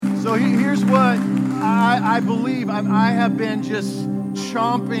So here's what I believe. I have been just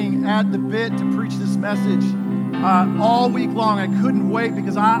chomping at the bit to preach this message all week long. I couldn't wait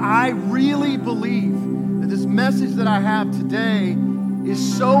because I really believe that this message that I have today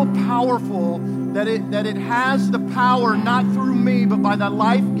is so powerful that it has the power, not through me, but by the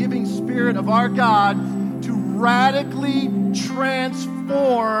life-giving Spirit of our God, to radically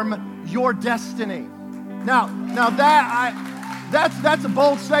transform your destiny. Now that's a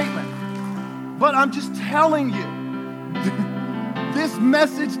bold statement, but I'm just telling you, this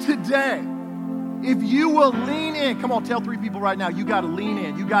message today, if you will lean in, come on, tell 3 people right now, you got to lean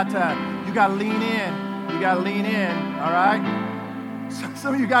in. You got to lean in. You got to lean in. All right.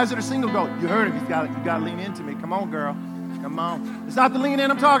 Some of you guys that are single go, you heard him. You got to lean into me. Come on, girl. Come on. It's not the lean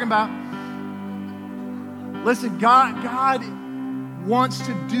in I'm talking about. Listen, God wants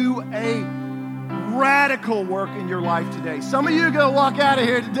to do a radical work in your life today. Some of you are going to walk out of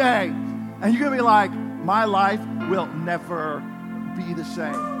here today and you're going to be like, my life will never be the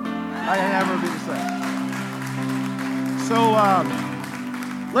same. I can never be the same. So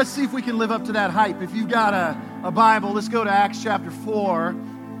let's see if we can live up to that hype. If you've got a Bible, let's go to Acts chapter 4.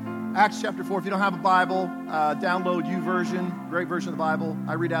 Acts chapter 4. If you don't have a Bible, download YouVersion, great version of the Bible.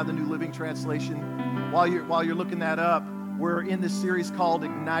 I read out the New Living Translation. While you're looking that up, we're in this series called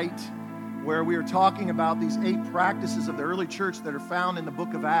Ignite, where we are talking about these 8 practices of the early church that are found in the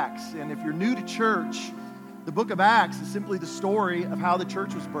book of Acts. And if you're new to church, the book of Acts is simply the story of how the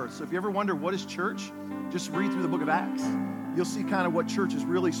church was birthed. So if you ever wonder what is church, just read through the book of Acts. You'll see kind of what church is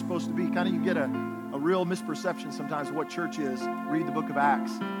really supposed to be. Kind of you get a real misperception sometimes of what church is. Read the book of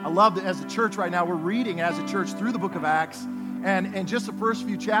Acts. I love that as a church right now, we're reading as a church through the book of Acts. And just the first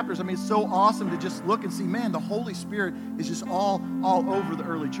few chapters, I mean, it's so awesome to just look and see, man, the Holy Spirit is just all over the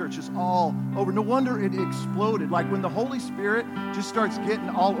early church, just all over. No wonder it exploded. Like when the Holy Spirit just starts getting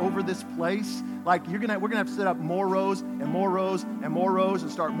all over this place, like we're gonna have to set up more rows and more rows and more rows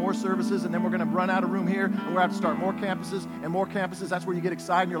and start more services, and then we're gonna run out of room here, and we're gonna have to start more campuses and more campuses. That's where you get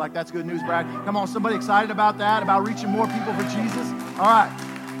excited and you're like, that's good news, Brad. Come on, somebody excited about that, about reaching more people for Jesus? All right.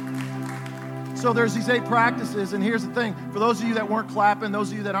 So there's these 8 practices, and here's the thing. For those of you that weren't clapping,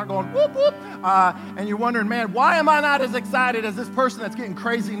 those of you that aren't going whoop, whoop, and you're wondering, man, why am I not as excited as this person that's getting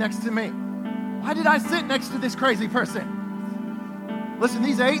crazy next to me? Why did I sit next to this crazy person? Listen,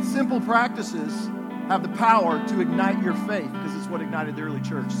 these 8 simple practices have the power to ignite your faith, because it's what ignited the early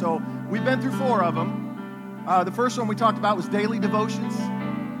church. So we've been through 4 of them. The first one we talked about was daily devotions.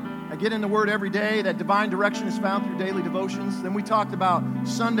 I get in the Word every day. That divine direction is found through daily devotions. Then we talked about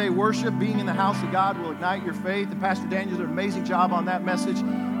Sunday worship. Being in the house of God will ignite your faith. And Pastor Daniel did an amazing job on that message.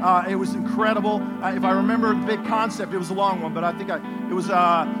 It was incredible. If I remember the big concept, it was a long one, but I think it was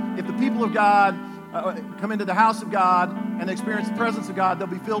if the people of God come into the house of God and they experience the presence of God, they'll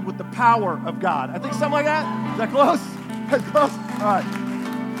be filled with the power of God. I think something like that. Is that close? Close? All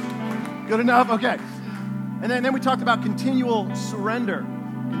right. Good enough? Okay. And then we talked about continual surrender.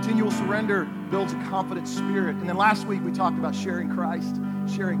 Continual surrender builds a confident spirit. And then last week we talked about sharing Christ.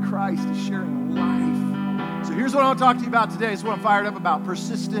 Sharing Christ is sharing life. So here's what I want to talk to you about today. This is what I'm fired up about.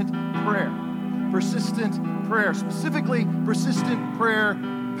 Persistent prayer. Persistent prayer. Specifically, persistent prayer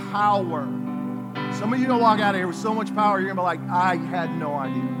power. Some of you don't walk out of here with so much power, you're going to be like, I had no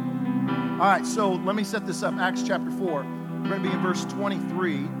idea. All right, so let me set this up. Acts chapter 4. We're going to be in verse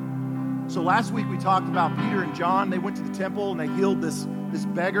 23. So last week we talked about Peter and John. They went to the temple and they healed this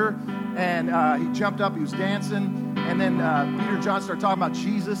beggar, and he jumped up, he was dancing, and then Peter and John started talking about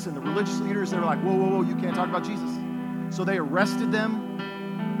Jesus, and the religious leaders, they were like, whoa, you can't talk about Jesus. So they arrested them.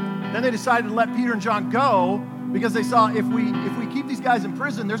 Then they decided to let Peter and John go because they saw if we keep these guys in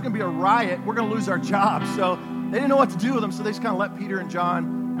prison, there's going to be a riot, we're going to lose our jobs. So they didn't know what to do with them, so they just kind of let Peter and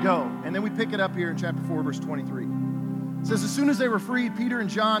John go. And then we pick it up here in chapter 4, verse 23. It says, as soon as they were freed, Peter and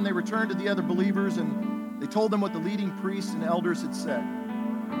John, they returned to the other believers, and they told them what the leading priests and elders had said.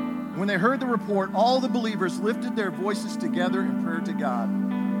 When they heard the report, all the believers lifted their voices together in prayer to God.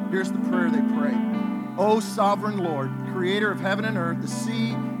 Here's the prayer they prayed. O sovereign Lord, creator of heaven and earth, the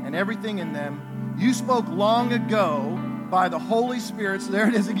sea and everything in them, you spoke long ago by the Holy Spirit. So there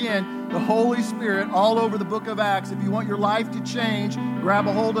it is again, the Holy Spirit all over the book of Acts. If you want your life to change, grab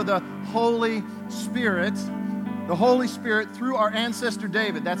a hold of the Holy Spirit. The Holy Spirit through our ancestor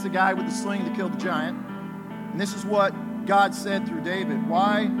David. That's the guy with the sling that killed the giant. And this is what God said through David.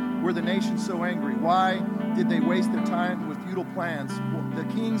 Why were the nations so angry? Why did they waste their time with futile plans? The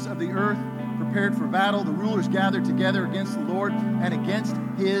kings of the earth prepared for battle. The rulers gathered together against the Lord and against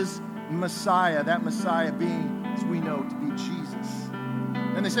his Messiah. That Messiah being, as we know, to be Jesus.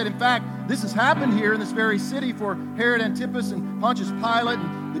 And they said, in fact, this has happened here in this very city, for Herod Antipas and Pontius Pilate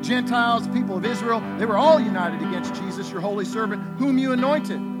and the Gentiles, the people of Israel, they were all united against Jesus, your holy servant, whom you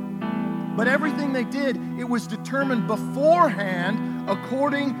anointed. But everything they did, it was determined beforehand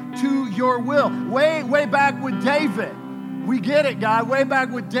according to your will. Way back with David. We get it, God. Way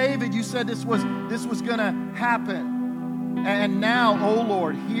back with David, you said this was going to happen. And now, O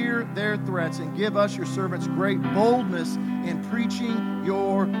Lord, hear their threats and give us, your servants, great boldness in preaching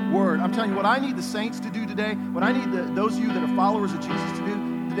your word. I'm telling you, what I need the saints to do today, what I need those of you that are followers of Jesus to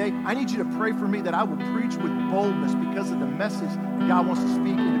do today, I need you to pray for me that I will preach with boldness because of the message that God wants to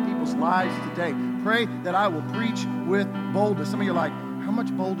speak into people's lives today. Pray that I will preach with boldness. Some of you are like, how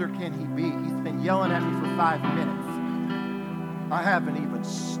much bolder can he be? He's been yelling at me for 5 minutes. I haven't even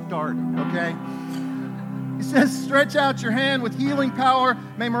started, okay? He says, stretch out your hand with healing power.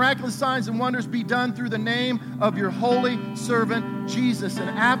 May miraculous signs and wonders be done through the name of your holy servant, Jesus. And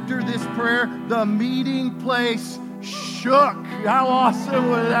after this prayer, the meeting place shook. How awesome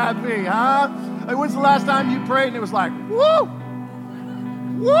would that be, huh? Like, when's the last time you prayed and it was like, woo,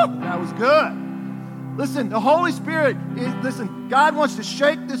 woo, that was good. Listen, the Holy Spirit, God wants to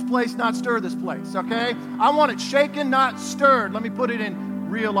shake this place, not stir this place, okay? I want it shaken, not stirred. Let me put it in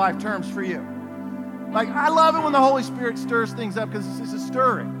real life terms for you. Like, I love it when the Holy Spirit stirs things up because it's a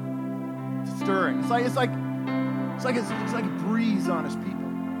stirring. It's stirring. It's like a breeze on his people.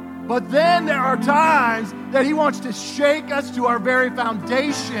 But then there are times that he wants to shake us to our very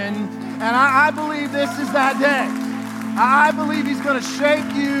foundation, and I believe this is that day. I believe he's going to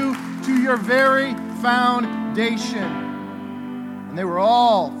shake you to your very foundation. And they were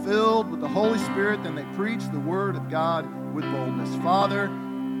all filled with the Holy Spirit, and they preached the word of God with boldness. Father,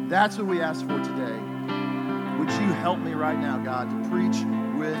 that's what we ask for today. Would you help me right now, God, to preach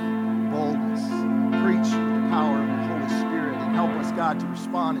with boldness, preach with the power of the Holy Spirit, and help us, God, to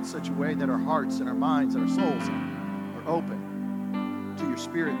respond in such a way that our hearts and our minds and our souls are open to your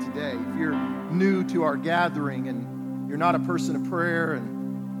Spirit today. If you're new to our gathering and you're not a person of prayer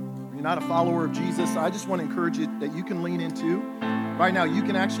and you're not a follower of Jesus, I just want to encourage you that you can lean into. Right now, you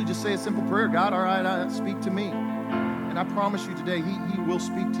can actually just say a simple prayer. God, all right, speak to me. And I promise you today, he will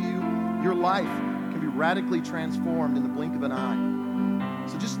speak to you. Your life can be radically transformed in the blink of an eye.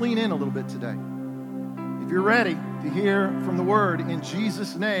 So just lean in a little bit today. If you're ready to hear from the word in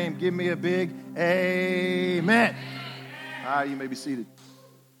Jesus' name, give me a big amen. All right, you may be seated.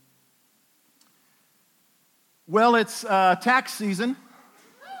 Well, it's tax season.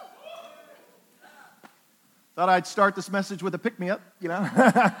 Thought I'd start this message with a pick-me-up, you know.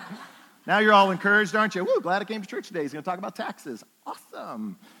 Now you're all encouraged, aren't you? Woo, glad I came to church today. He's going to talk about taxes.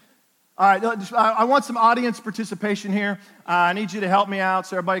 Awesome. All right, I want some audience participation here. I need you to help me out,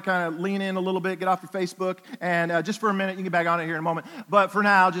 so everybody kind of lean in a little bit, get off your Facebook, and just for a minute, you can get back on it here in a moment. But for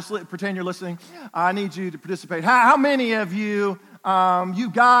now, just pretend you're listening. I need you to participate. How many of you, you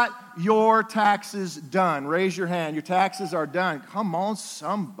got your taxes done? Raise your hand. Your taxes are done. Come on,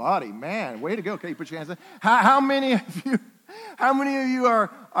 somebody. Man, way to go. Okay, you put your hands in. How many of you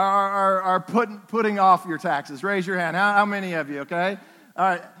are putting off your taxes? Raise your hand. How many of you, okay? All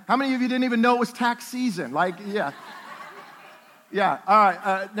right. How many of you didn't even know it was tax season? Like, yeah. Yeah, all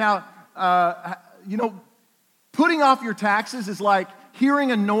right. Now, putting off your taxes is like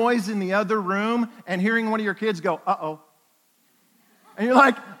hearing a noise in the other room and hearing one of your kids go, uh-oh. And you're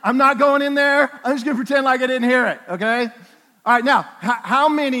like, I'm not going in there. I'm just going to pretend like I didn't hear it, okay? All right, now, how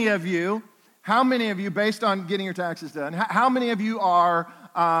many of you, based on getting your taxes done, how many of you are,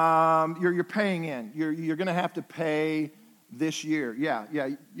 you're paying in? You're going to have to pay this year. Yeah.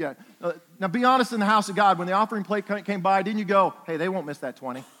 Now, be honest in the house of God. When the offering plate came by, didn't you go, hey, they won't miss that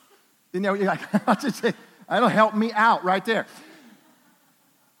 20? Didn't you? You're like, that'll help me out right there.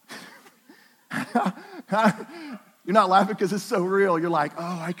 You're not laughing because it's so real. You're like,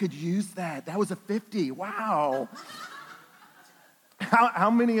 oh, I could use that. That was a 50. Wow. How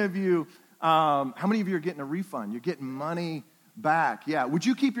many of you are getting a refund? You're getting money back. Yeah. Would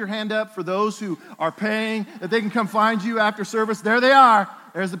you keep your hand up for those who are paying, that they can come find you after service? There they are.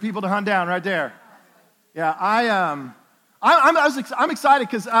 There's the people to hunt down right there. Yeah. I'm excited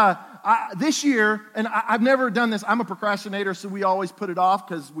because this year, and I've never done this. I'm a procrastinator, so we always put it off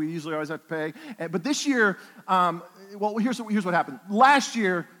because we usually always have to pay. But this year, here's what happened. Last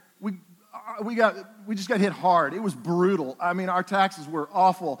year, we just got hit hard. It was brutal. I mean, our taxes were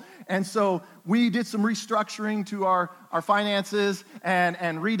awful. And so we did some restructuring to our finances and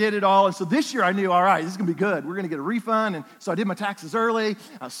redid it all. And so this year I knew, all right, this is going to be good. We're going to get a refund. And so I did my taxes early.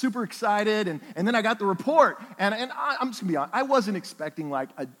 I was super excited. And then I got the report. And I'm just going to be honest. I wasn't expecting like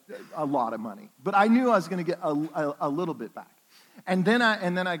a lot of money. But I knew I was going to get a little bit back. And then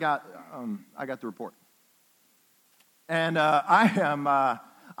I got the report. And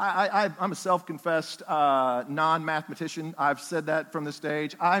I'm a self-confessed non-mathematician. I've said that from the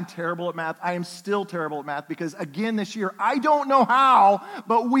stage. I'm terrible at math. I am still terrible at math because, again, this year, I don't know how,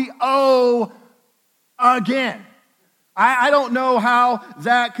 but we owe again. I don't know how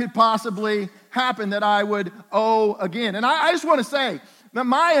that could possibly happen, that I would owe again. And I just want to say that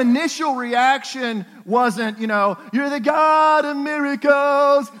my initial reaction wasn't, you're the God of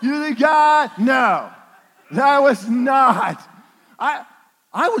miracles, you're the God. No, that was not.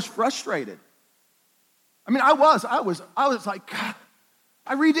 I was frustrated. I mean, I was like, God,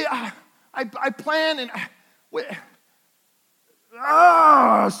 I read it, I plan, and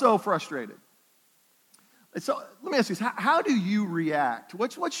so frustrated. So let me ask you this, how do you react?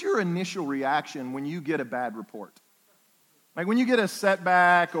 What's your initial reaction when you get a bad report? Like when you get a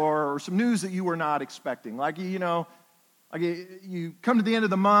setback or some news that you were not expecting. Like, you come to the end of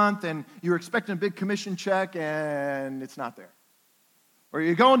the month and you're expecting a big commission check and it's not there. Or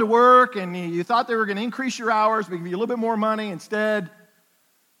you're going to work and you thought they were going to increase your hours, but give you a little bit more money. Instead,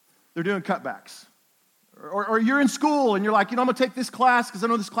 they're doing cutbacks. Or you're in school and you're like, I'm going to take this class because I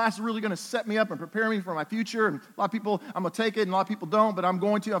know this class is really going to set me up and prepare me for my future. And a lot of people, I'm going to take it, and a lot of people don't, but I'm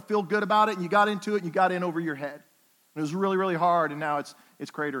going to. I feel good about it. And you got into it and you got in over your head. And it was really, really hard, and now it's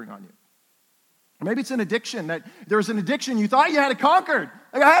cratering on you. Or maybe it's an addiction. That there was an addiction you thought you had it conquered.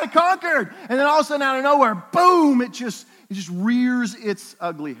 Like, I had it conquered. And then all of a sudden, out of nowhere, boom, it just rears its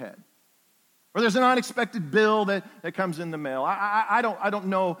ugly head. Or there's an unexpected bill that comes in the mail. I don't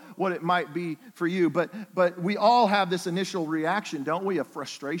know what it might be for you, but we all have this initial reaction, don't we? Of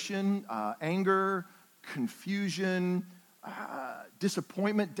frustration, anger, confusion,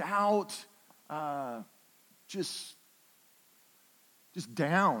 disappointment, doubt, just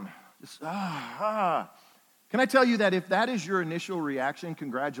down. Can I tell you that if that is your initial reaction,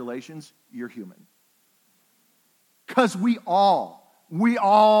 congratulations, you're human. Because we all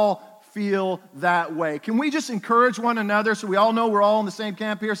feel that way. Can we just encourage one another so we all know we're all in the same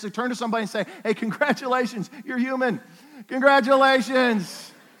camp here? So turn to somebody and say, hey, congratulations, you're human.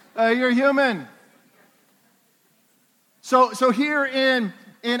 Congratulations, you're human. So here in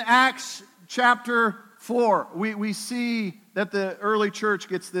Acts chapter 4, we see that the early church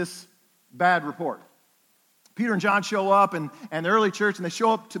gets this bad report. Peter and John show up, and the early church, and they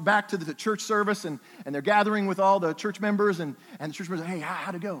show up back to the church service, and they're gathering with all the church members, and the church members say, hey,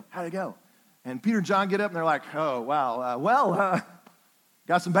 how'd it go? How'd it go? And Peter and John get up, and they're like, oh, wow,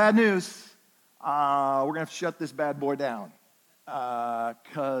 got some bad news. We're going to have to shut this bad boy down.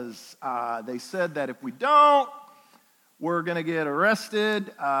 Because they said that if we don't, we're going to get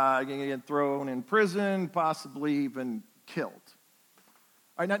arrested, going to get thrown in prison, possibly even killed.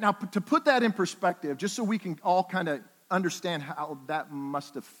 All right, now, to put that in perspective, just so we can all kind of understand how that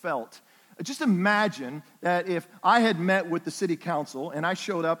must have felt, just imagine that if I had met with the city council and I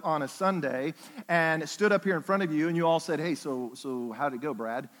showed up on a Sunday and stood up here in front of you and you all said, hey, so how'd it go,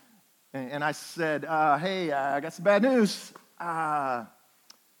 Brad? And I said, hey, I got some bad news.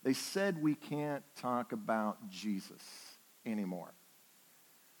 They said we can't talk about Jesus anymore.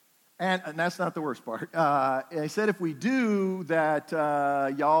 And that's not the worst part. They said if we do that,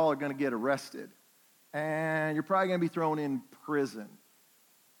 y'all are going to get arrested. And you're probably going to be thrown in prison.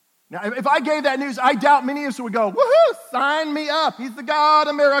 Now, if I gave that news, I doubt many of us would go, woohoo, sign me up. He's the God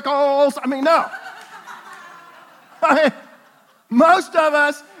of miracles. I mean, no. Most of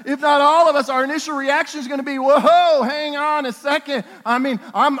us, if not all of us, our initial reaction is going to be, whoa, hang on a second. I mean,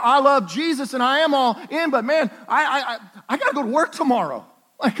 I love Jesus and I am all in, but man, I got to go to work tomorrow.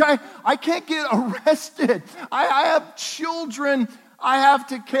 Like, I can't get arrested. I have children I have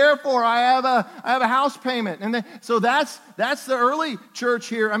to care for. I have a house payment. And so that's the early church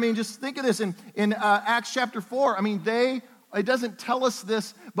here. I mean, just think of this in Acts chapter 4. I mean, it doesn't tell us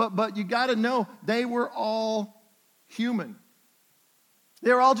this, but you got to know they were all human.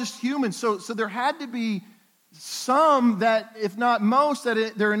 They were all just human. So there had to be some that, if not most,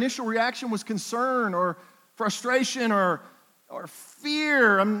 that their initial reaction was concern or frustration or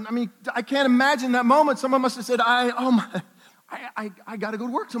fear. I mean, I can't imagine that moment. Someone must have said, I got to go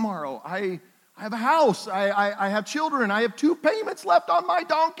to work tomorrow. I have a house. I have children. I have 2 payments left on my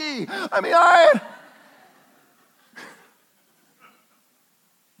donkey.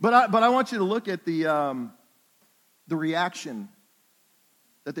 But I want you to look at the reaction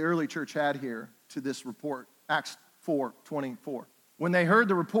that the early church had here to this report. Acts 4:24. When they heard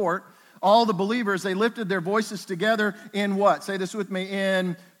the report, all the believers, they lifted their voices together in what? Say this with me.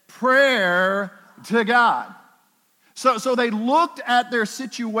 In prayer to God. So they looked at their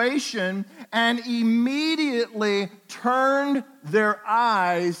situation and immediately turned their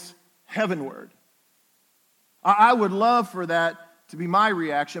eyes heavenward. I would love for that to be my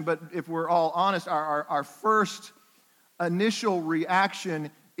reaction, but if we're all honest, our first initial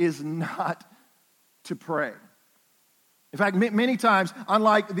reaction is not to pray. In fact, many times,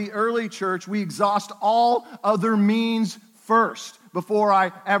 unlike the early church, we exhaust all other means first before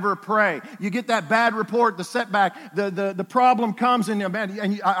I ever pray. You get that bad report, the setback, the problem comes, and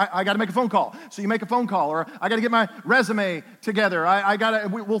I got to make a phone call. So you make a phone call, or I got to get my resume together.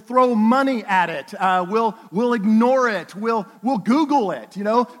 We'll throw money at it. We'll ignore it. We'll Google it.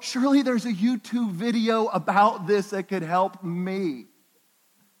 Surely there's a YouTube video about this that could help me.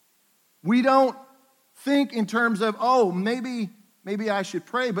 We don't think in terms of, maybe I should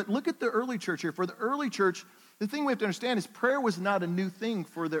pray. But look at the early church here. For the early church, the thing we have to understand is prayer was not a new thing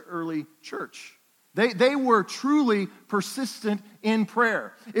for the early church. They were truly persistent in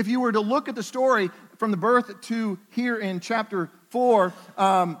prayer. If you were to look at the story from the birth to here in chapter 4,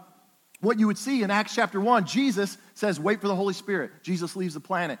 what you would see in Acts chapter 1, Jesus says, wait for the Holy Spirit. Jesus leaves the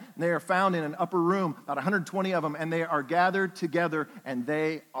planet, and they are found in an upper room, about 120 of them, and they are gathered together, and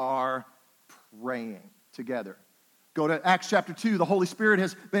they are praying together. Go to Acts chapter 2. The Holy Spirit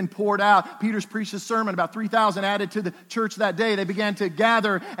has been poured out. Peter's preached his sermon. About 3,000 added to the church that day. They began to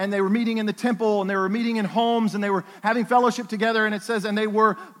gather, and they were meeting in the temple, and they were meeting in homes, and they were having fellowship together. And it says, and they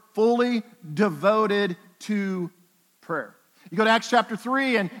were fully devoted to prayer. You go to Acts chapter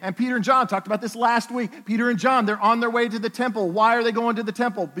 3, and Peter and John talked about this last week. Peter and John, they're on their way to the temple. Why are they going to the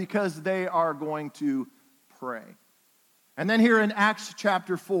temple? Because they are going to pray. And then here in Acts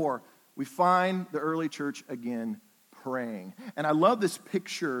chapter 4, we find the early church again praying. And I love this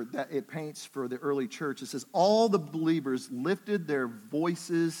picture that it paints for the early church. It says, all the believers lifted their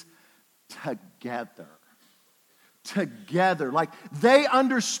voices together. Together. Like they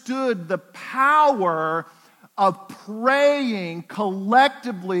understood the power of praying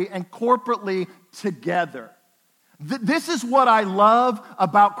collectively and corporately together. This is what I love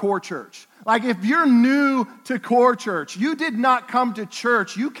about Core Church. Like if you're new to Core Church, you did not come to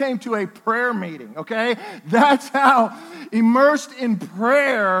church, you came to a prayer meeting, okay? That's how immersed in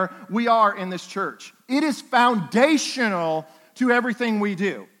prayer we are in this church. It is foundational to everything we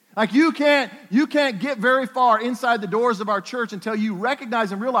do. Like you can't get very far inside the doors of our church until you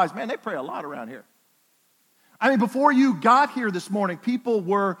recognize and realize, man, they pray a lot around here. I mean, before you got here this morning, people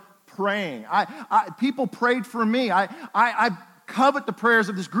were praying. People prayed for me. I covet the prayers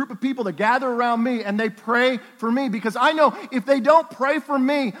of this group of people that gather around me, and they pray for me because I know if they don't pray for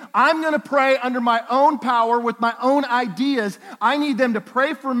me, I'm going to pray under my own power with my own ideas. I need them to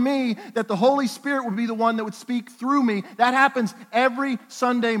pray for me that the Holy Spirit would be the one that would speak through me. That happens every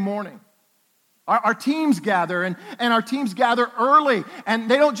Sunday morning. Our teams gather, and our teams gather early,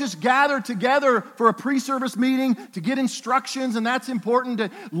 and they don't just gather together for a pre-service meeting to get instructions, and that's important to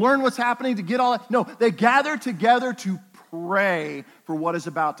learn what's happening, to get all that. No, they gather together to pray for what is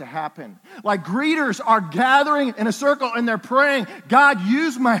about to happen. Like greeters are gathering in a circle and they're praying, God,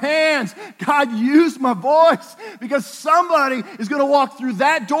 use my hands. God, use my voice. Because somebody is going to walk through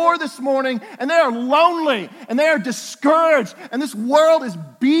that door this morning and they are lonely and they are discouraged and this world is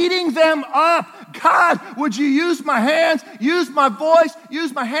beating them up. God, would you use my hands, use my voice,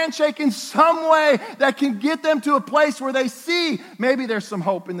 use my handshake in some way that can get them to a place where they see maybe there's some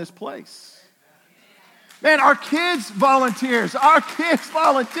hope in this place. Man, our kids volunteers.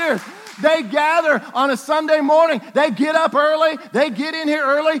 They gather on a Sunday morning. They get up early. They get in here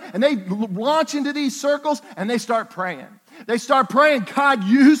early. And they launch into these circles and they start praying. They start praying, God,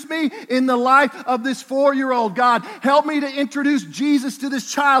 use me in the life of this 4-year-old. God, help me to introduce Jesus to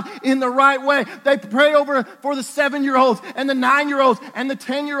this child in the right way. They pray for the 7-year-olds and the 9-year-olds and the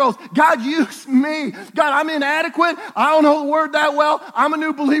 10-year-olds. God, use me. God, I'm inadequate. I don't know the word that well. I'm a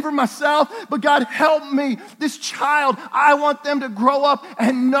new believer myself. But God, help me. This child, I want them to grow up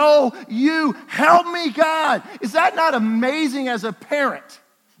and know you. Help me, God. Is that not amazing as a parent?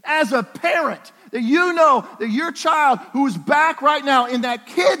 As a parent, that you know that your child who is back right now in that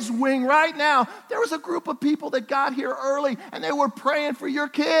kid's wing right now, there was a group of people that got here early and they were praying for your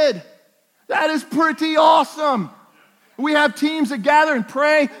kid. That is pretty awesome. We have teams that gather and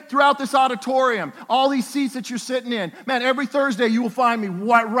pray throughout this auditorium. All these seats that you're sitting in. Man, every Thursday you will find me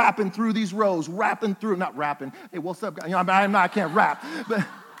rapping through these rows. Not rapping. Hey, what's up, guys? I can't rap. But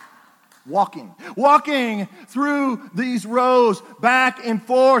walking through these rows back and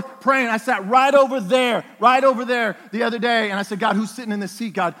forth, praying. I sat right over there the other day, and I said, God, who's sitting in this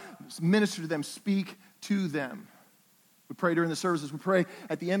seat? God, minister to them, speak to them. We pray during the services. We pray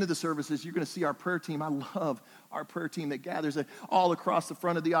at the end of the services. You're going to see our prayer team. I love our prayer team that gathers all across the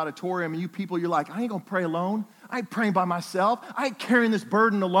front of the auditorium. And you people, you're like, I ain't going to pray alone. I ain't praying by myself. I ain't carrying this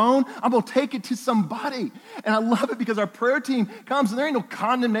burden alone. I'm going to take it to somebody. And I love it because our prayer team comes and there ain't no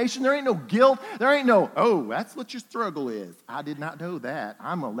condemnation. There ain't no guilt. There ain't no, oh, that's what your struggle is. I did not know that.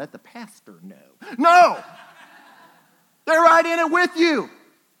 I'm going to let the pastor know. No. They're right in it with you.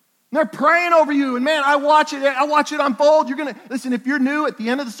 And they're praying over you, and man, I watch it unfold. You're gonna listen, if you're new at the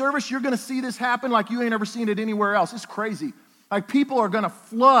end of the service, you're gonna see this happen like you ain't ever seen it anywhere else. It's crazy. Like people are gonna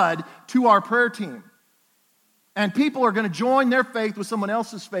flood to our prayer team. And people are gonna join their faith with someone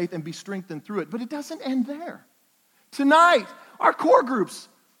else's faith and be strengthened through it. But it doesn't end there. Tonight, our core groups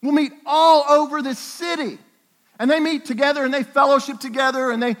will meet all over this city. And they meet together and they fellowship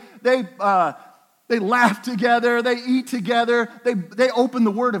together and they laugh together, they eat together, they open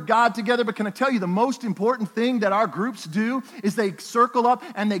the Word of God together. But can I tell you, the most important thing that our groups do is they circle up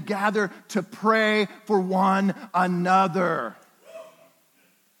and they gather to pray for one another.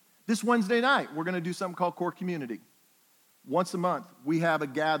 This Wednesday night, we're going to do something called Core Community. Once a month, we have a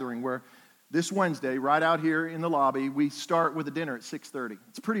gathering where this Wednesday, right out here in the lobby, we start with a dinner at 6:30.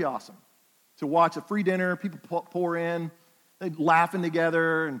 It's pretty awesome to watch a free dinner, people pour in. They're laughing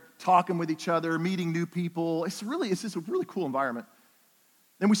together and talking with each other, meeting new people. It's just a really cool environment.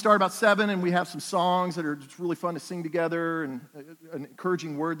 Then we start about 7, and we have some songs that are just really fun to sing together and an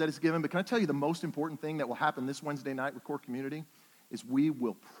encouraging word that is given. But can I tell you the most important thing that will happen this Wednesday night with Core Community is we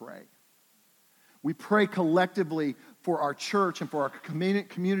will pray. We pray collectively for our church and for our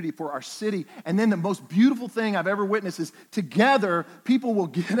community, for our city. And then the most beautiful thing I've ever witnessed is together, people will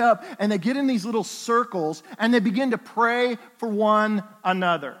get up and they get in these little circles and they begin to pray for one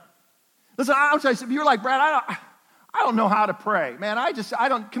another. Listen, I'll tell you, if you're like, Brad, I don't know how to pray. Man,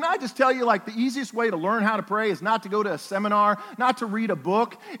 can I just tell you, like, the easiest way to learn how to pray is not to go to a seminar, not to read a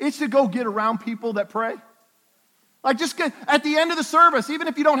book. It's to go get around people that pray. Like, just get, at the end of the service, even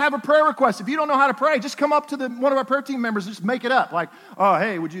if you don't have a prayer request, if you don't know how to pray, just come up to one of our prayer team members and just make it up. Like, oh,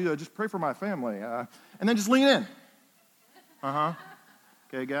 hey, would you just pray for my family? And then just lean in. Uh-huh.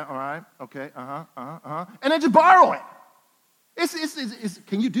 Okay, all right. Okay, And then just borrow it.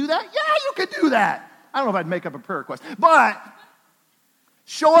 Can you do that? Yeah, you can do that. I don't know if I'd make up a prayer request. But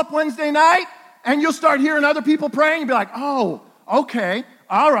show up Wednesday night, and you'll start hearing other people praying and be like, oh, okay.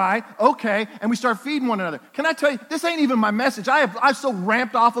 All right, okay, and we start feeding one another. Can I tell you, this ain't even my message. I'm so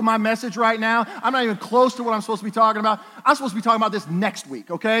ramped off of my message right now. I'm not even close to what I'm supposed to be talking about. I'm supposed to be talking about this next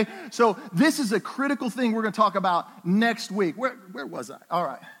week, okay? So this is a critical thing we're going to talk about next week. Where was I? All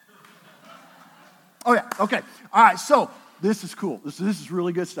right. Oh, yeah, okay. All right, so this is cool. This is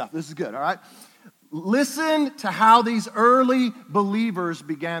really good stuff. This is good, all right? Listen to how these early believers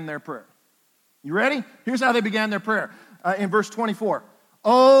began their prayer. You ready? Here's how they began their prayer in verse 24.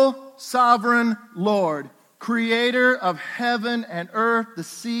 O sovereign Lord, creator of heaven and earth, the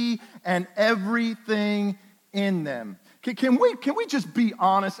sea, and everything in them. Can we just be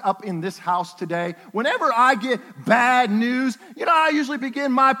honest up in this house today? Whenever I get bad news, you know how I usually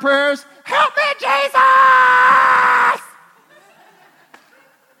begin my prayers? Help me, Jesus!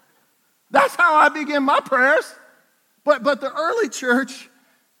 That's how I begin my prayers. But the early church,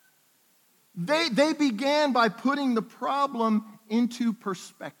 they began by putting the problem into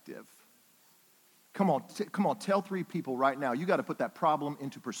perspective. Come on, tell 3 people right now, you got to put that problem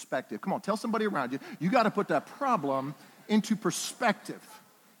into perspective. Come on, tell somebody around you, you got to put that problem into perspective.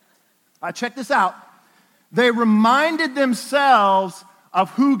 Check this out. They reminded themselves of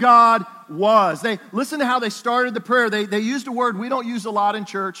who God was. Listen to how they started the prayer. They used a word we don't use a lot in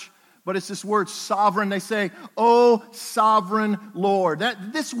church, but it's this word sovereign. They say, oh, sovereign Lord.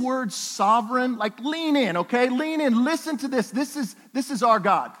 This word sovereign, like lean in, okay? Lean in, listen to this. This is our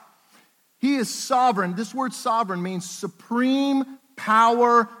God. He is sovereign. This word sovereign means supreme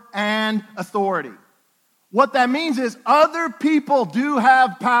power and authority. What that means is other people do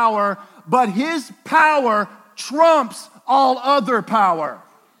have power, but his power trumps all other power.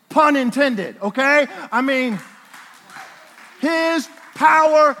 Pun intended, okay? I mean, his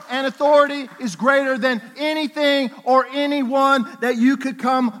power and authority is greater than anything or anyone that you could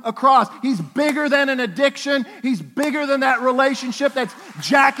come across. He's bigger than an addiction. He's bigger than that relationship that's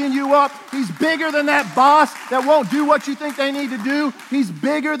jacking you up. He's bigger than that boss that won't do what you think they need to do. He's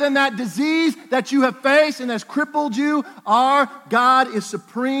bigger than that disease that you have faced and has crippled you. Our God is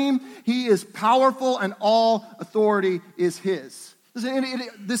supreme. He is powerful, and all authority is his.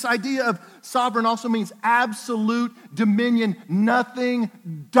 This idea of sovereign also means absolute dominion. Nothing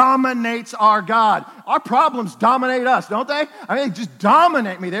dominates our God. Our problems dominate us, don't they? I mean, they just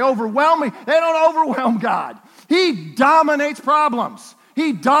dominate me. They overwhelm me. They don't overwhelm God. He dominates problems.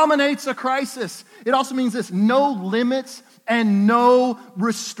 He dominates a crisis. It also means this: no limits and no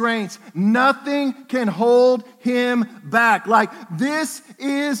restraints. Nothing can hold him back. Like, this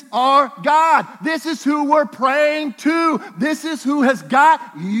is our God. This is who we're praying to. This is who has got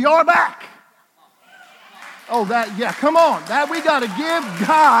your back. Oh, come on. We got to give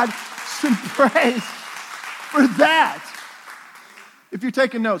God some praise for that. If you're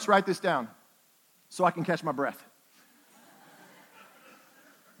taking notes, write this down so I can catch my breath.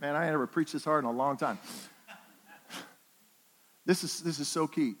 Man, I ain't ever preached this hard in a long time. This is so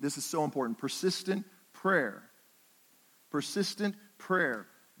key. This is so important. Persistent prayer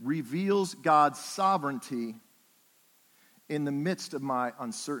reveals God's sovereignty in the midst of my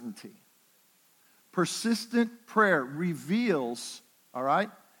uncertainty. Persistent prayer reveals, all right?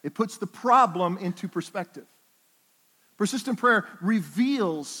 It puts the problem into perspective. Persistent prayer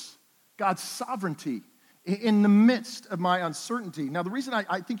reveals God's sovereignty in the midst of my uncertainty. Now, the reason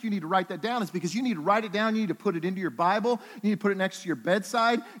I think you need to write that down is because you need to write it down. You need to put it into your Bible. You need to put it next to your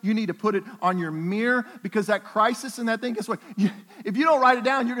bedside. You need to put it on your mirror, because that crisis and that thing, guess what? If you don't write it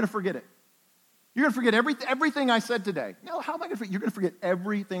down, you're going to forget it. You're going to forget everything I said today. No, how am I going to forget? You're going to forget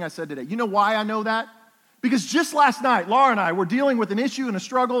everything I said today. You know why I know that? Because just last night, Laura and I were dealing with an issue and a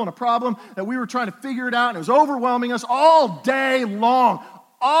struggle and a problem that we were trying to figure it out, and it was overwhelming us all day long.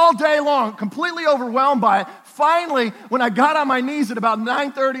 All day long, completely overwhelmed by it. Finally, when I got on my knees at about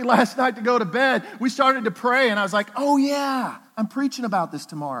 9:30 last night to go to bed, we started to pray, and I was like, oh yeah, I'm preaching about this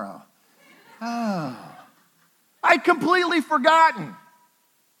tomorrow. Oh. I'd completely forgotten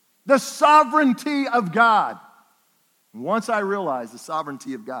the sovereignty of God. And once I realized the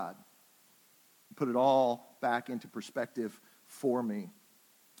sovereignty of God, I put it all back into perspective for me.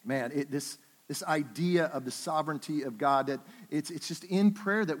 Man, this idea of the sovereignty of God, that it's just in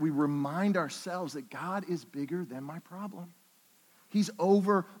prayer that we remind ourselves that God is bigger than my problem. He's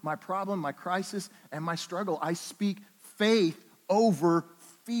over my problem, my crisis, and my struggle. I speak faith over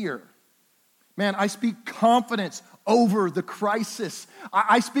fear. Man, I speak confidence over the crisis.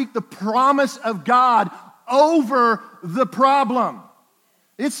 I speak the promise of God over the problem.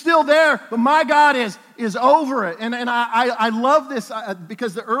 It's still there, but my God is over it. And I love this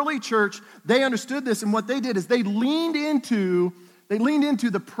because the early church, they understood this, and what they did is they leaned into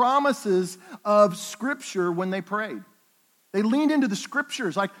the promises of Scripture when they prayed. They leaned into the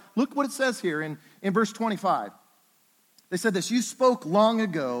Scriptures. Like, look what it says here in verse 25. They said this: you spoke long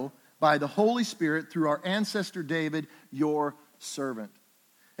ago by the Holy Spirit through our ancestor David, your servant.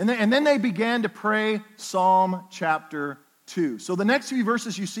 And then they began to pray Psalm chapter 2. So the next few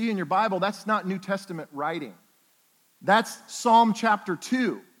verses you see in your Bible, that's not New Testament writing. That's Psalm chapter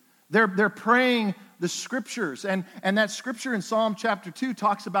 2. They're praying the Scriptures. And that Scripture in Psalm chapter 2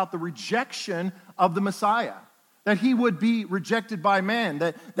 talks about the rejection of the Messiah. That he would be rejected by man,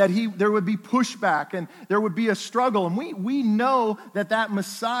 that there would be pushback and there would be a struggle. And we know that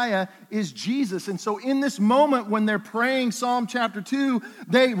Messiah is Jesus. And so in this moment when they're praying Psalm chapter 2,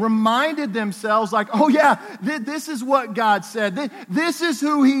 they reminded themselves like, oh yeah, this is what God said. This is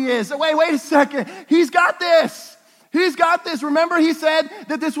who he is. Wait a second. He's got this. He's got this. Remember, he said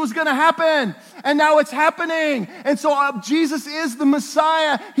that this was going to happen, and now it's happening. And so Jesus is the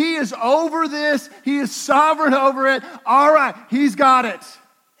Messiah. He is over this. He is sovereign over it. All right, he's got it.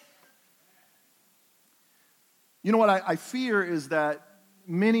 You know what I fear is that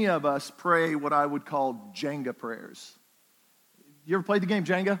many of us pray what I would call Jenga prayers. You ever played the game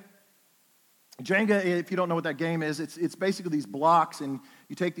Jenga? Jenga, if you don't know what that game is, it's basically these blocks, and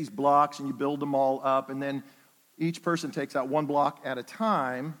you take these blocks and you build them all up, and then each person takes out one block at a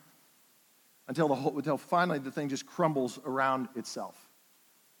time until finally the thing just crumbles around itself.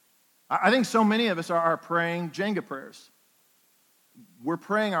 I think so many of us are praying Jenga prayers. We're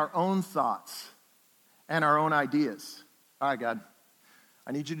praying our own thoughts and our own ideas. All right, God,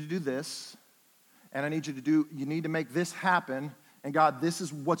 I need you to do this, and you need to make this happen. And God, this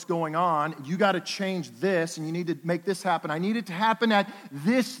is what's going on. You got to change this, and you need to make this happen. I need it to happen at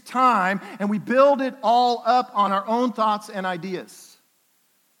this time. And we build it all up on our own thoughts and ideas.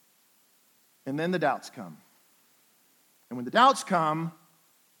 And then the doubts come. And when the doubts come,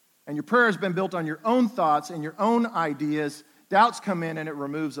 and your prayer has been built on your own thoughts and your own ideas, doubts come in and it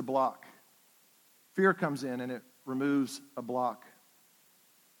removes a block. Fear comes in and it removes a block.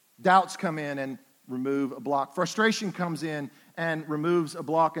 Doubts come in and remove a block. Frustration comes in and removes a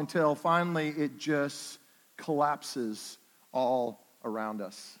block until finally it just collapses all around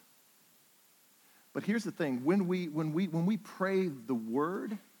us. But here's the thing: when we pray the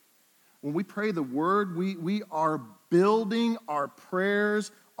Word, we are building our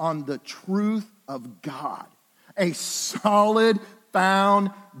prayers on the truth of God. A solid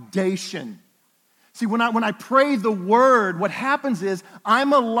foundation. See, when I pray the word, what happens is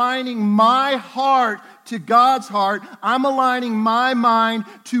I'm aligning my heart to God's heart. I'm aligning my mind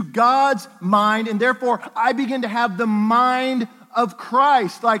to God's mind, and therefore I begin to have the mind of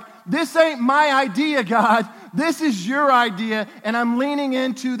Christ. Like, this ain't my idea, God. This is your idea, and I'm leaning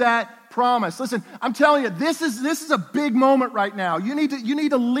into that promise. Listen, I'm telling you, this is a big moment right now. You need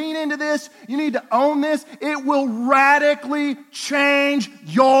to lean into this. You need to own this. It will radically change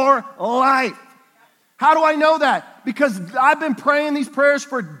your life. How do I know that? Because I've been praying these prayers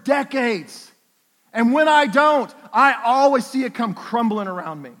for decades. And when I don't, I always see it come crumbling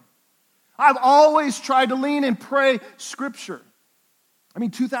around me. I've always tried to lean and pray Scripture.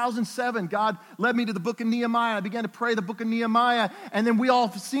 2007, God led me to the book of Nehemiah. I began to pray the book of Nehemiah. And then we all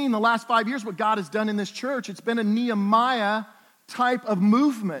have seen the last 5 years what God has done in this church. It's been a Nehemiah type of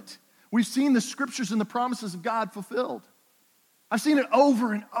movement. We've seen the Scriptures and the promises of God fulfilled. I've seen it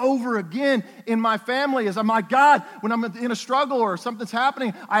over and over again in my family as I'm like, God, when I'm in a struggle or something's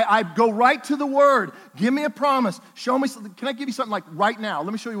happening, I go right to the Word. Give me a promise. Show me something. Can I give you something like right now?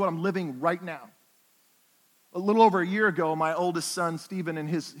 Let me show you what I'm living right now. A little over a year ago, my oldest son, Stephen, and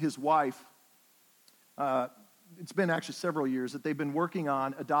his wife, it's been actually several years that they've been working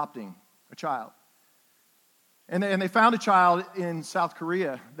on adopting a child. And they found a child in South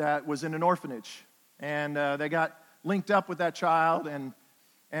Korea that was in an orphanage. And they got linked up with that child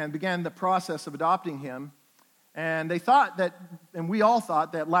and began the process of adopting him. And they thought that, and we all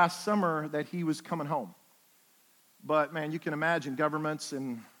thought that last summer that he was coming home. But man, you can imagine governments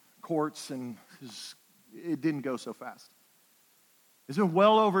and courts, and it didn't go so fast. It's been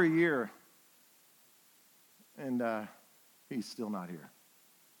well over a year, and he's still not here.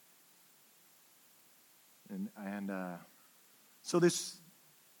 And so this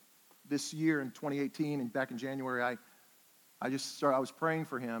year in 2018 and back in January, I was praying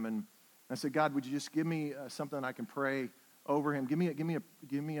for him, and I said, God, would you just give me something I can pray over him? Give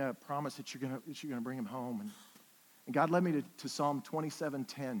me a promise that you're gonna bring him home. And God led me to Psalm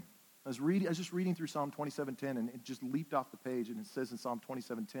 27:10. I was just reading through Psalm 27:10, and it just leaped off the page, and it says in Psalm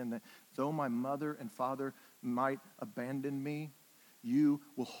 27:10 that though my mother and father might abandon me, you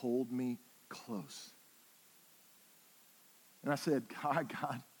will hold me close. And I said,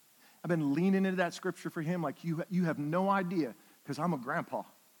 God, I've been leaning into that scripture for him like you have no idea, because I'm a grandpa.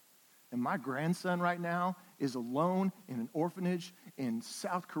 And my grandson right now is alone in an orphanage in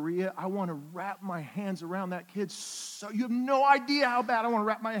South Korea. I want to wrap my hands around that kid. So you have no idea how bad I want to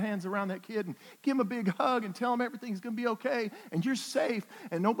wrap my hands around that kid and give him a big hug and tell him everything's going to be okay and you're safe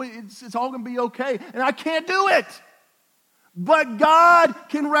and it's all going to be okay. And I can't do it. But God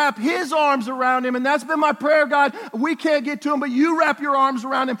can wrap his arms around him, and that's been my prayer, God. We can't get to him, but you wrap your arms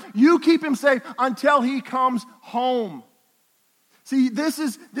around him. You keep him safe until he comes home. See, this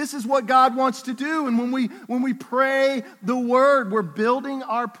is what God wants to do, and when we pray the word, we're building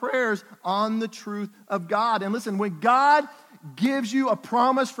our prayers on the truth of God. And listen, when God gives you a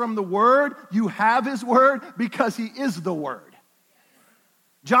promise from the word, you have his word because he is the word.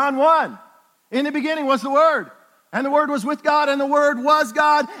 John 1, in the beginning was the word. And the Word was with God, and the Word was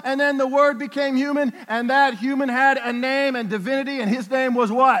God, and then the Word became human, and that human had a name and divinity, and his name was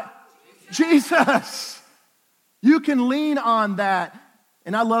what? Jesus. You can lean on that.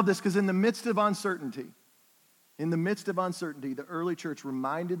 And I love this because in the midst of uncertainty, the early church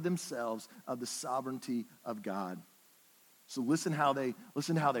reminded themselves of the sovereignty of God. So listen how they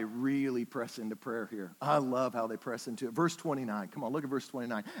really press into prayer here. I love how they press into it. Verse 29. Come on, look at verse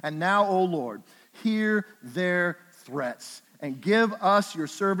 29. And now, O Lord, hear their threats and give us, your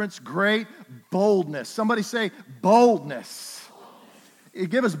servants, great boldness. Somebody say boldness.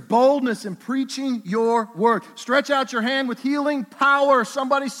 Give us boldness in preaching your word. Stretch out your hand with healing power.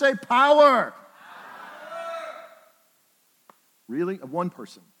 Somebody say power. Really? Of one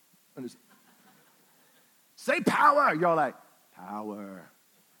person. Say power. You're like, power.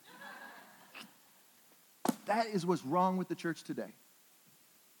 That is what's wrong with the church today.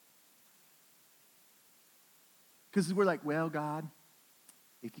 Because we're like, well, God,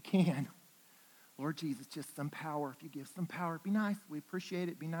 if you can, Lord Jesus, just some power. If you give some power, it'd be nice. We appreciate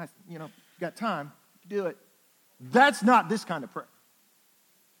it. Be nice. You know, if you got time, do it. That's not this kind of prayer.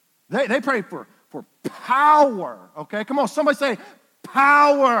 They pray for power. Okay, come on. Somebody say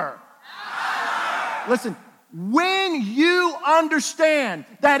power. Listen, when you understand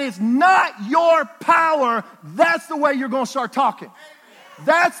that it's not your power, that's the way you're going to start talking.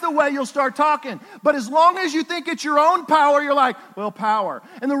 That's the way you'll start talking. But as long as you think it's your own power, you're like, well, power.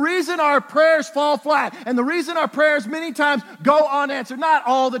 And the reason our prayers fall flat, and the reason our prayers many times go unanswered, not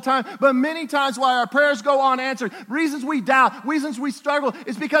all the time, but many times why our prayers go unanswered, reasons we doubt, reasons we struggle,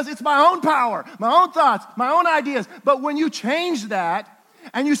 is because it's my own power, my own thoughts, my own ideas. But when you change that,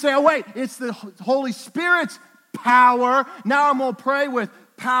 and you say, oh wait, it's the Holy Spirit's power, now I'm going to pray with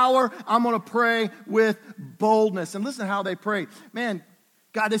power, I'm going to pray with boldness. And listen to how they pray. Man,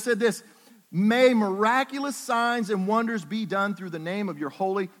 God, they said this, may miraculous signs and wonders be done through the name of your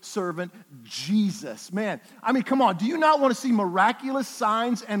holy servant, Jesus. Man, I mean, come on. Do you not want to see miraculous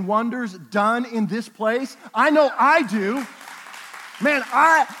signs and wonders done in this place? I know I do. Man,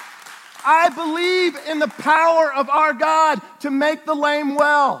 I believe in the power of our God to make the lame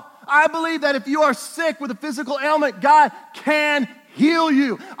well. I believe that if you are sick with a physical ailment, God can heal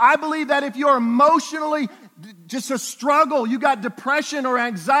you. I believe that if you're emotionally just a struggle, you got depression or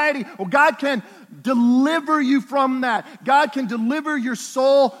anxiety, well, God can deliver you from that. God can deliver your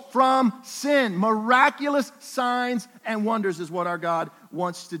soul from sin. Miraculous signs and wonders is what our God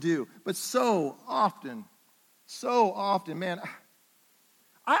wants to do. But so often, man,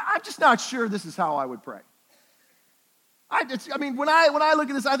 I'm just not sure this is how I would pray. I mean, when I look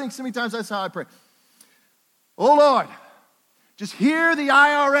at this, I think so many times that's how I pray. Oh, Lord, just hear the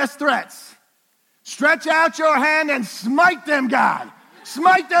IRS threats. Stretch out your hand and smite them, God.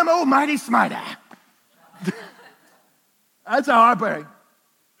 Smite them, oh mighty smiter. That's how I pray.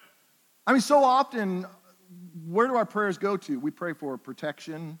 I mean, so often, where do our prayers go to? We pray for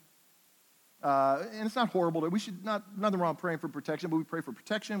protection. And it's not horrible. We should nothing wrong praying for protection, but we pray for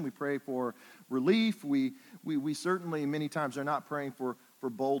protection. We pray for relief. We certainly many times are not praying for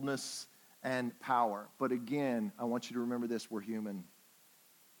boldness and power. But again, I want you to remember this: we're human.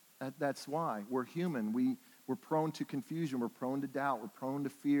 That's why we're human. We're prone to confusion. We're prone to doubt. We're prone to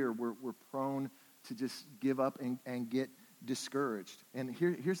fear. We're prone to just give up and get discouraged. And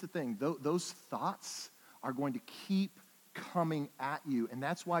here's the thing: those thoughts are going to keep coming at you, and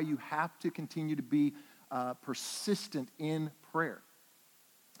that's why you have to continue to be persistent in prayer.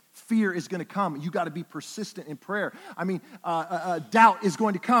 Fear is going to come. You got to be persistent in prayer. I mean, doubt is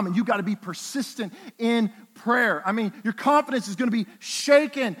going to come, and you got to be persistent in prayer. I mean, your confidence is going to be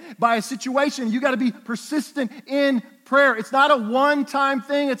shaken by a situation. You got to be persistent in prayer. It's not a one-time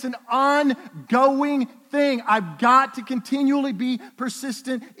thing. It's an ongoing thing. I've got to continually be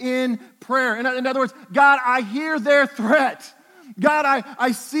persistent in prayer. In other words, God, I hear their threat. God,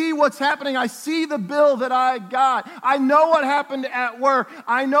 I see what's happening. I see the bill that I got. I know what happened at work.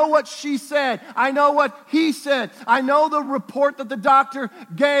 I know what she said. I know what he said. I know the report that the doctor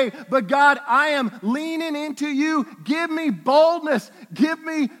gave. But God, I am leaning into you. Give me boldness. Give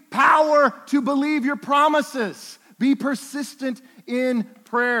me power to believe your promises. Be persistent in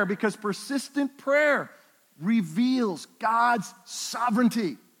prayer, because persistent prayer reveals God's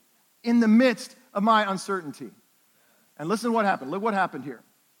sovereignty in the midst of my uncertainty. And listen to what happened. Look what happened here.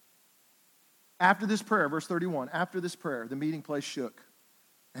 After this prayer, verse 31, after this prayer, the meeting place shook,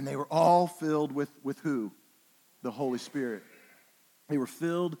 and they were all filled with who? The Holy Spirit. They were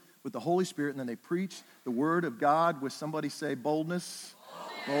filled with the Holy Spirit, and then they preached the word of God with, somebody say, boldness.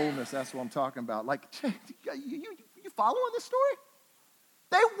 Boldness, that's what I'm talking about. Like, you following this story?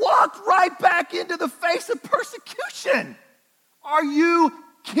 They walked right back into the face of persecution. Are you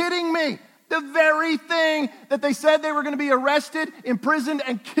kidding me? The very thing that they said they were going to be arrested, imprisoned,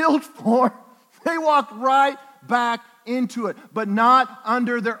 and killed for, they walked right back into it, but not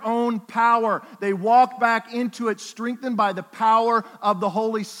under their own power. They walked back into it strengthened by the power of the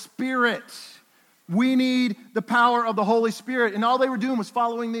Holy Spirit. We need the power of the Holy Spirit, and all they were doing was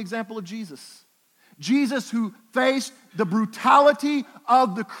following the example of Jesus. Jesus, who faced the brutality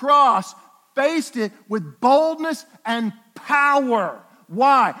of the cross, faced it with boldness and power.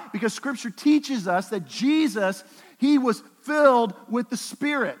 Why? Because Scripture teaches us that Jesus, he was filled with the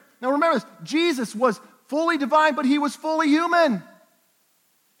Spirit. Now remember this, Jesus was fully divine, but he was fully human.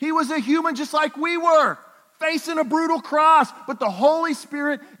 He was a human just like we were, facing a brutal cross, but the Holy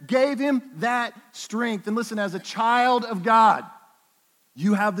Spirit gave him that strength. And listen, as a child of God,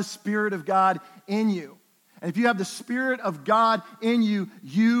 you have the Spirit of God in you. And if you have the Spirit of God in you,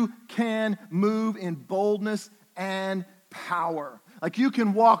 you can move in boldness and power. Like, you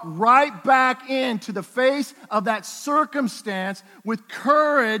can walk right back into the face of that circumstance with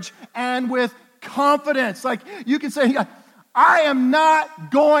courage and with confidence. Like, you can say, I am not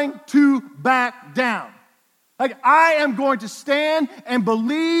going to back down. Like, I am going to stand and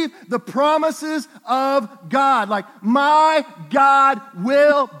believe the promises of God. Like, my God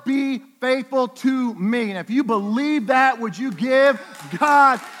will be faithful to me. And if you believe that, would you give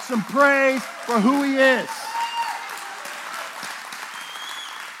God some praise for who he is?